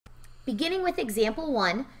beginning with example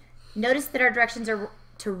 1, notice that our directions are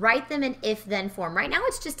to write them in if-then form. Right now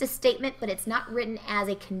it's just a statement, but it's not written as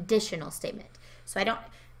a conditional statement. So I don't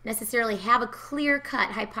necessarily have a clear-cut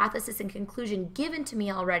hypothesis and conclusion given to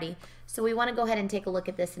me already. So we want to go ahead and take a look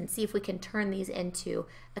at this and see if we can turn these into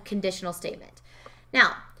a conditional statement.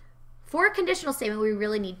 Now, for a conditional statement, we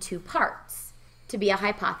really need 2 parts to be a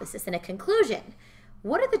hypothesis and a conclusion.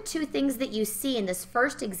 What are the 2 things that you see in this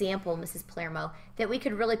first example, Mrs. Palermo, that we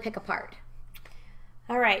could really pick apart?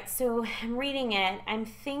 All right, so I'm reading it. I'm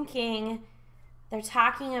thinking they're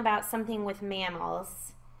talking about something with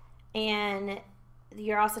mammals, and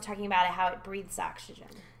you're also talking about how it breathes oxygen.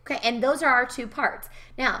 Okay, and those are our 2 parts.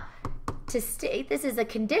 Now, to state this is a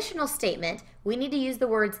conditional statement, we need to use the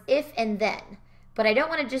words if and then. But I don't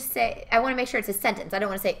want to just say, I want to make sure it's a sentence. I don't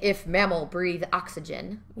want to say, if mammal breathe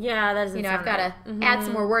oxygen. Yeah, that doesn't sound I've got to right. add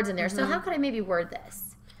some more words in there. So how could I maybe word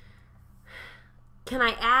this? Can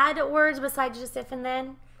I add words besides just if and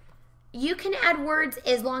then? You can add words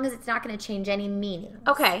as long as it's not going to change any meaning.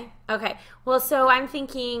 Okay. Well, so I'm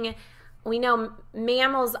thinking, we know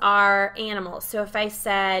mammals are animals. So if I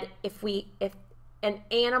said, if an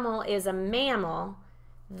animal is a mammal,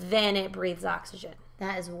 then it breathes oxygen.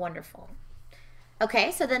 That is wonderful.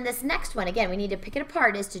 Okay, so then this next one, again, we need to pick it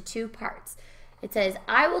apart as to 2 parts. It says,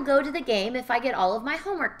 I will go to the game if I get all of my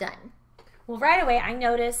homework done. Well, right away, I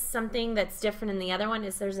noticed something that's different in the other one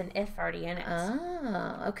is there's an if already in it.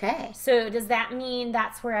 Oh, okay. So does that mean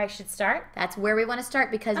that's where I should start? That's where we want to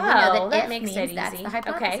start because we know that if makes means it that's easy. the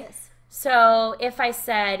hypothesis. Okay. So if I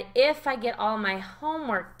said, if I get all my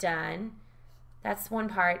homework done, that's one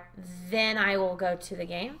part, then I will go to the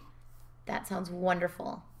game. That sounds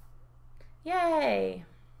wonderful. Yay.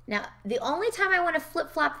 Now, the only time I want to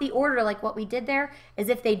flip-flop the order like what we did there is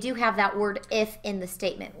if they do have that word if in the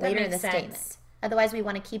statement, later in the statement. Otherwise, we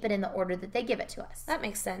want to keep it in the order that they give it to us. That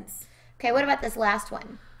makes sense. Okay, what about this last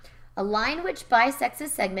one? A line which bisects a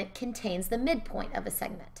segment contains the midpoint of a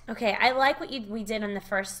segment. Okay, I like what we did in the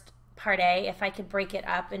first part A, if I could break it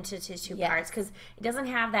up into 2 parts, because it doesn't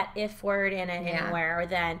have that if word in it anywhere or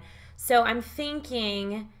then. So I'm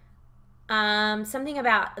thinking something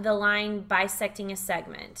about the line bisecting a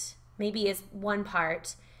segment maybe is one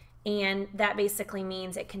part, and that basically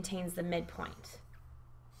means it contains the midpoint.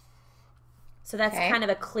 So that's kind of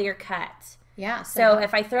a clear cut. Yeah. So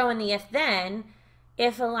if I throw in the if then,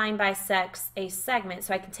 if a line bisects a segment,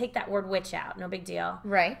 so I can take that word which out, no big deal.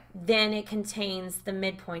 Right. Then it contains the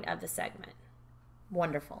midpoint of the segment.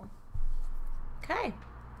 Wonderful. Okay.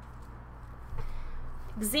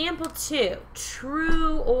 Example 2,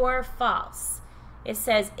 true or false. It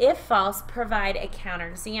says, if false, provide a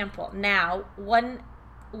counterexample. Now, one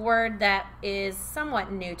word that is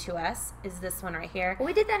somewhat new to us is this one right here. Well,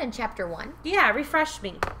 we did that in chapter 1. Yeah, refresh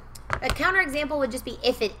me. A counterexample would just be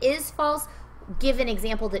if it is false, give an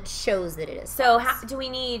example that shows that it is So false. do we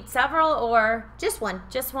need several or? Just one.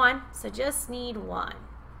 Just one? So just need one.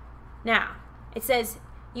 Now, it says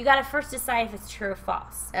you got to first decide if it's true or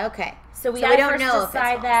false. Okay. So we got to first know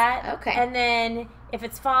decide that. Okay. And then if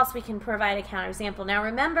it's false, we can provide a counterexample. Now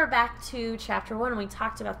remember back to chapter 1 when we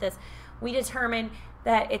talked about this, we determined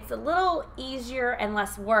that it's a little easier and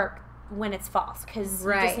less work when it's false because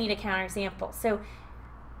you just need a counterexample. So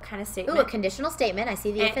kind of statement. Ooh, a conditional statement. I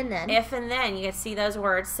see the if and then. If and then. You can see those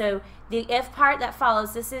words. So the if part that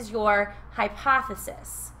follows, this is your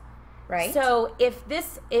hypothesis. Right. So if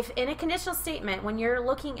in a conditional statement, when you're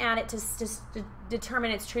looking at it to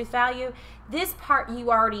determine its truth value, this part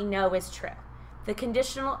you already know is true. The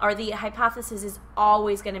conditional or the hypothesis is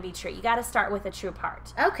always going to be true. You got to start with a true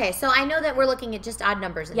part. Okay, so I know that we're looking at just odd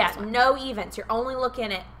numbers in this one. No evens. You're only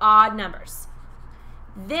looking at odd numbers.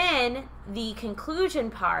 Then the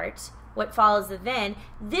conclusion part, what follows the then,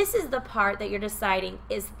 this is the part that you're deciding,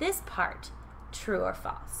 is this part true or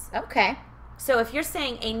false? Okay. So if you're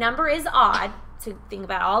saying a number is odd, so think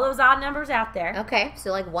about all those odd numbers out there. Okay,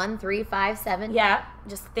 so like 1, 3, 5, 7. Yeah,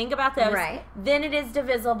 just think about those. Right. Then it is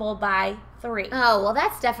divisible by 3. Oh, well,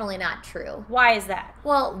 that's definitely not true. Why is that?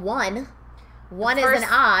 Well, 1 is an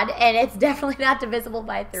odd, and it's definitely not divisible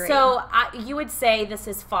by 3. So you would say this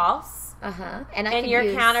is false. Uh-huh. And your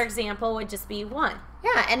counterexample would just be 1.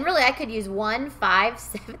 Yeah, and really I could use 1, 5,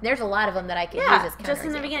 7. There's a lot of them that I could use as counterexamples. Just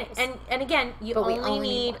in the beginning. And again, you only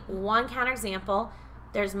need one counterexample.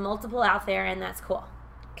 There's multiple out there, and that's cool.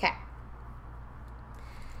 Okay.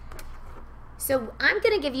 So I'm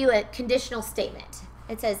going to give you a conditional statement.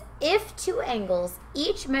 It says, if 2 angles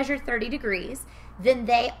each measure 30 degrees, then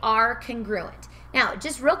they are congruent. Now,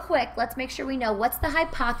 just real quick, let's make sure we know what's the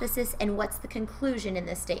hypothesis and what's the conclusion in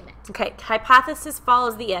this statement. Okay, hypothesis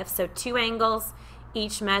follows the if, so 2 angles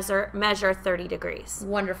each measure 30 degrees.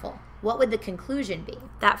 Wonderful. What would the conclusion be?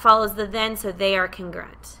 That follows the then, so they are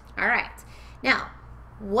congruent. All right. Now,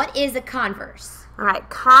 what is a converse? All right,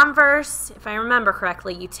 converse, if I remember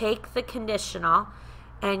correctly, you take the conditional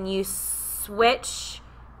and you switch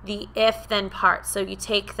the if-then part. So you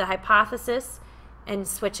take the hypothesis and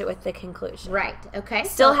switch it with the conclusion. Right, okay.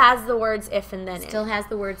 Still has the words if and then Still has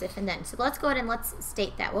the words if and then. So let's go ahead and let's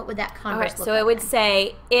state that. What would that converse look like? So it would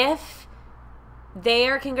say if they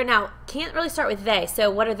are congruent. Now, can't really start with they.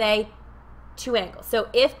 So what are they? Two angles. So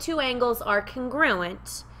if two angles are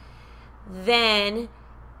congruent, then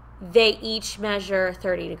they each measure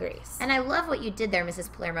 30 degrees. And I love what you did there,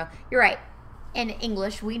 Mrs. Palermo. You're right. In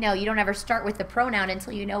English, we know you don't ever start with the pronoun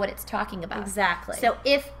until you know what it's talking about. Exactly. So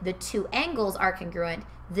if the two angles are congruent,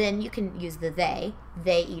 then you can use the they.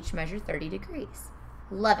 They each measure 30 degrees.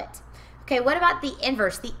 Love it. Okay, what about the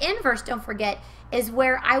inverse? The inverse, don't forget, is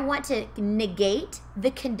where I want to negate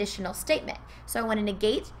the conditional statement. So I want to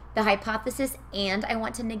negate the hypothesis and I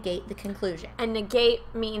want to negate the conclusion. And negate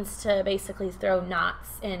means to basically throw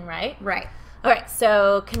knots in, right? Right. All right,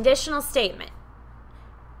 so conditional statement.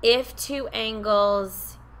 If two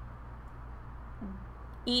angles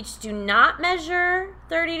each do not measure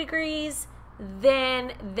 30 degrees,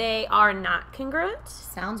 then they are not congruent.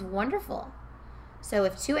 Sounds wonderful. So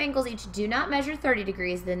if two angles each do not measure 30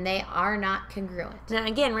 degrees, then they are not congruent. Now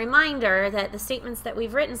again, reminder that the statements that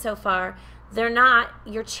we've written so far, they're not,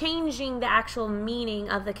 you're changing the actual meaning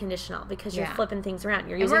of the conditional because you're flipping things around.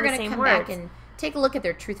 You're using the same words. And we're going to come back and take a look at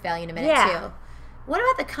their truth value in a minute too. What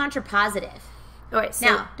about the contrapositive? All right, so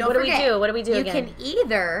now, don't forget, what do we do again? You can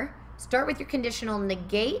either start with your conditional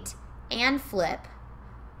negate and flip,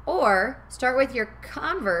 or start with your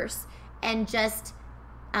converse and just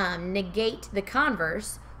negate the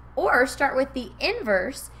converse, or start with the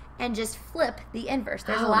inverse and just flip the inverse.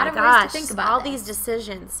 There's a lot of ways to think about all these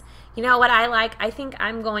decisions. You know what I like? I think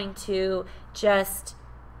I'm going to just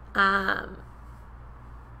I'm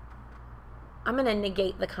going to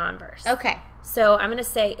negate the converse. Okay. So I'm going to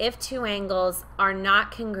say if two angles are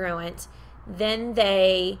not congruent, then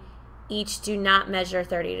they each do not measure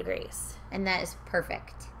 30 degrees. And that is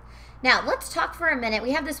perfect. Now, let's talk for a minute.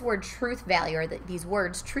 We have this word truth value, or these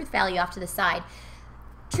words, truth value, off to the side.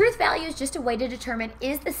 Truth value is just a way to determine,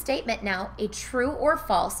 is the statement now a true or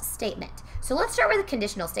false statement? So let's start with a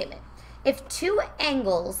conditional statement. If two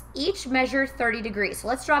angles each measure 30 degrees, so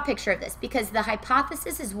let's draw a picture of this because the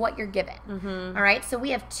hypothesis is what you're given. All right, so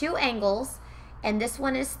we have two angles, and this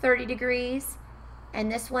one is 30 degrees,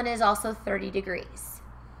 and this one is also 30 degrees.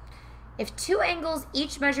 If two angles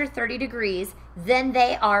each measure 30 degrees, then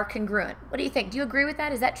they are congruent. What do you think? Do you agree with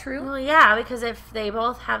that? Is that true? Well, yeah, because if they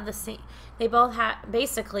both have the same, they both have,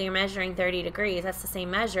 basically you're measuring 30 degrees. That's the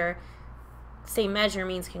same measure. Same measure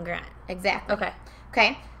means congruent. Exactly. Okay.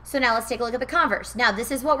 Okay, so now let's take a look at the converse. Now,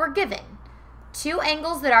 this is what we're given. Two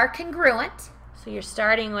angles that are congruent. So you're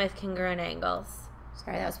starting with congruent angles.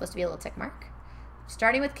 Sorry, that was supposed to be a little tick mark.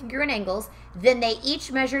 Starting with congruent angles, then they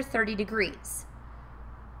each measure 30 degrees.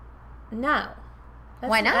 No.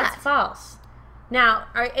 Why not? That's false. Now,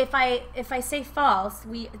 if I say false,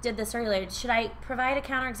 we did this earlier. Should I provide a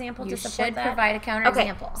counterexample to support that? You should provide a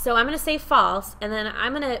counterexample. Okay, so I'm going to say false, and then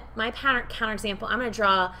my counterexample, I'm going to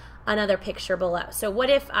draw another picture below. So what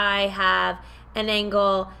if I have an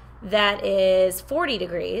angle that is 40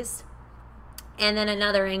 degrees, and then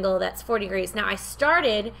another angle that's 40 degrees? Now, I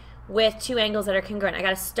started with two angles that are congruent. I got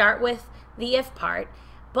to start with the if part,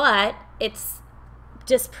 but it's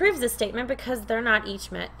disproves the statement because they're not each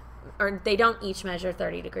they don't each measure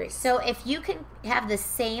 30 degrees. So if you can have the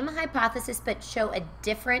same hypothesis but show a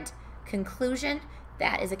different conclusion,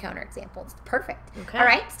 that is a counterexample. It's perfect. Okay. All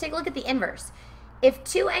right, let's take a look at the inverse. If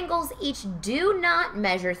two angles each do not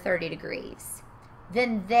measure 30 degrees,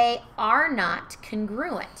 then they are not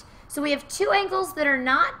congruent. So we have two angles that are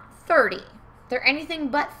not 30. They're anything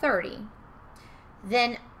but 30.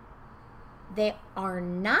 Then they are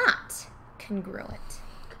not congruent.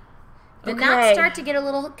 The knots start to get a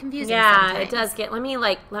little confusing. Yeah, sometimes. it does get.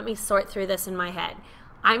 Let me sort through this in my head.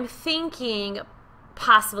 I'm thinking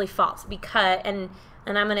possibly false because, and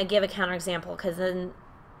I'm going to give a counterexample because then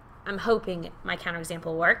I'm hoping my counterexample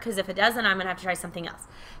will work, because if it doesn't, I'm going to have to try something else.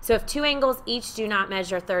 So if two angles each do not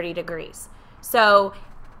measure 30 degrees. So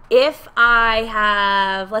if I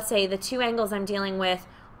have, let's say the two angles I'm dealing with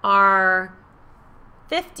are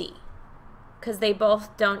 50, because they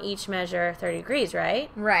both don't each measure 30 degrees,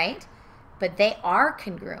 right? Right. But they are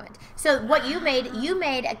congruent. So what you made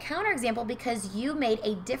a counterexample because you made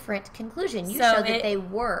a different conclusion. You showed that they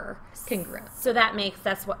were congruent. So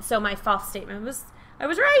so my false statement was, I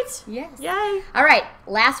was right. Yes. Yay. All right,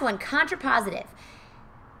 last one, contrapositive.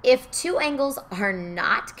 If two angles are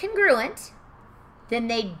not congruent, then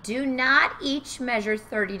they do not each measure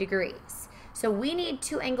 30 degrees. So we need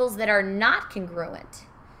two angles that are not congruent.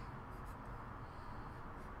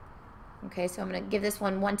 Okay, so I'm going to give this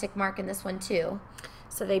one tick mark and this one 2.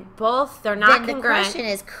 So they're not then congruent. The question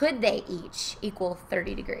is, could they each equal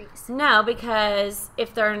 30 degrees? No, because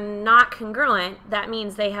if they're not congruent, that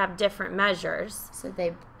means they have different measures.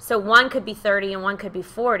 So one could be 30 and one could be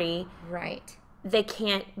 40. Right. They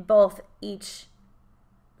can't both each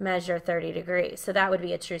measure 30 degrees. So that would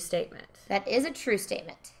be a true statement. That is a true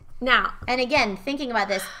statement. Now, and again, thinking about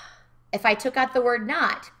this, if I took out the word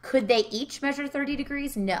not, could they each measure 30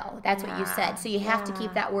 degrees? No, that's what you said. So you have to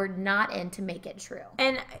keep that word not in to make it true.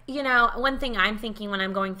 And, one thing I'm thinking when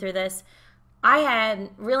I'm going through this, I had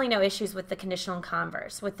really no issues with the conditional and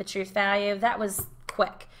converse, with the truth value. That was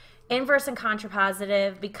quick. Inverse and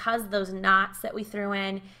contrapositive, because those nots that we threw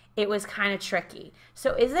in, it was kind of tricky.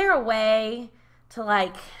 So is there a way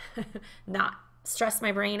to, not stress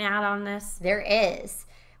my brain out on this? There is.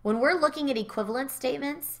 When we're looking at equivalent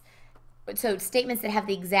statements, so statements that have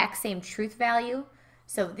the exact same truth value,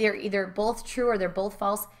 so they're either both true or they're both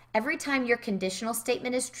false, every time your conditional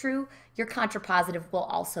statement is true, your contrapositive will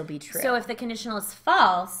also be true. So if the conditional is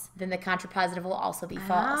false, then the contrapositive will also be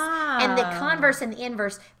false. And the converse and the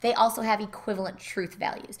inverse, they also have equivalent truth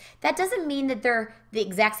values. That doesn't mean that they're the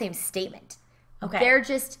exact same statement. Okay.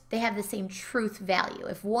 They have the same truth value.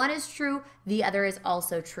 If one is true, the other is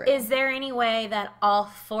also true. Is there any way that all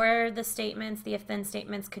 4 of the statements, the if-then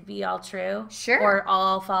statements, could be all true? Sure. Or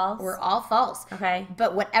all false? Or all false. Okay.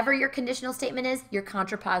 But whatever your conditional statement is, your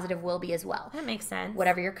contrapositive will be as well. That makes sense.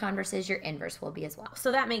 Whatever your converse is, your inverse will be as well.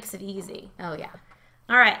 So that makes it easy. Oh, yeah.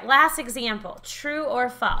 All right, last example, true or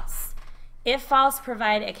false. If false,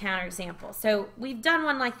 provide a counterexample. So we've done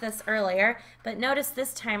one like this earlier, but notice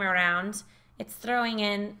this time around, it's throwing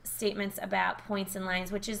in statements about points and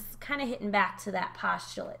lines, which is kind of hitting back to that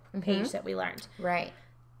postulate page that we learned. Right.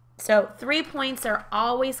 So 3 points are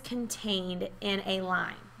always contained in a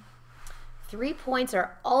line. 3 points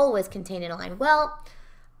are always contained in a line. Well,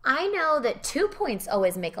 I know that 2 points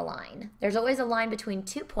always make a line. There's always a line between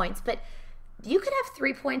 2 points, but you could have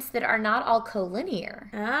 3 points that are not all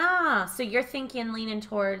collinear. So you're leaning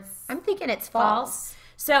towards... I'm thinking it's false.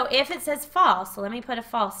 So if it says false, so let me put a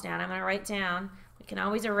false down. I'm going to write down. We can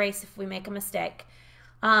always erase if we make a mistake.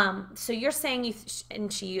 So you're saying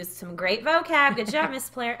and she used some great vocab. Good job,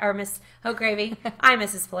 Miss O'Gravy. I'm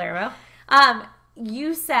Mrs. Palermo.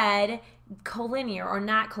 You said collinear or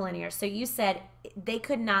not collinear. So you said they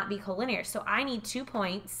could not be collinear. So I need 2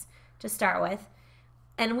 points to start with.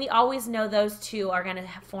 And we always know those 2 are going to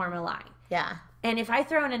form a line. Yeah. And if I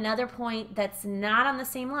throw in another point that's not on the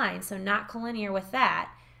same line, so not collinear with that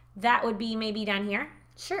would be maybe down here.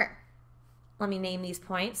 Sure. Let me name these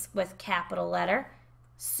points with capital letter.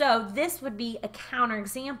 So this would be a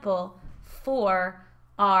counterexample for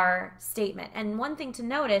our statement. And one thing to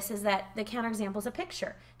notice is that the counterexample is a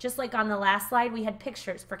picture. Just like on the last slide, we had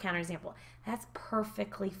pictures for counterexample. That's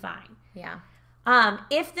perfectly fine. Yeah.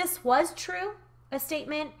 If this was true, a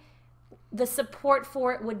statement, the support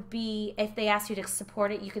for it would be, if they asked you to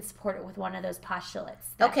support it, you could support it with one of those postulates.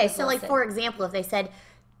 Okay, so for example, if they said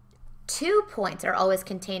 2 points are always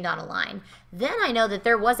contained on a line, then I know that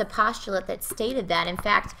there was a postulate that stated that. In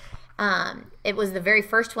fact, it was the very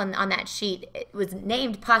first one on that sheet. It was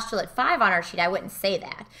named postulate 5 on our sheet. I wouldn't say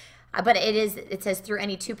that. But it says through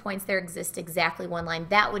any 2 points there exists exactly one line.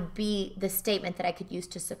 That would be the statement that I could use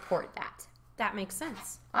to support that. That makes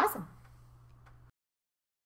sense. Awesome.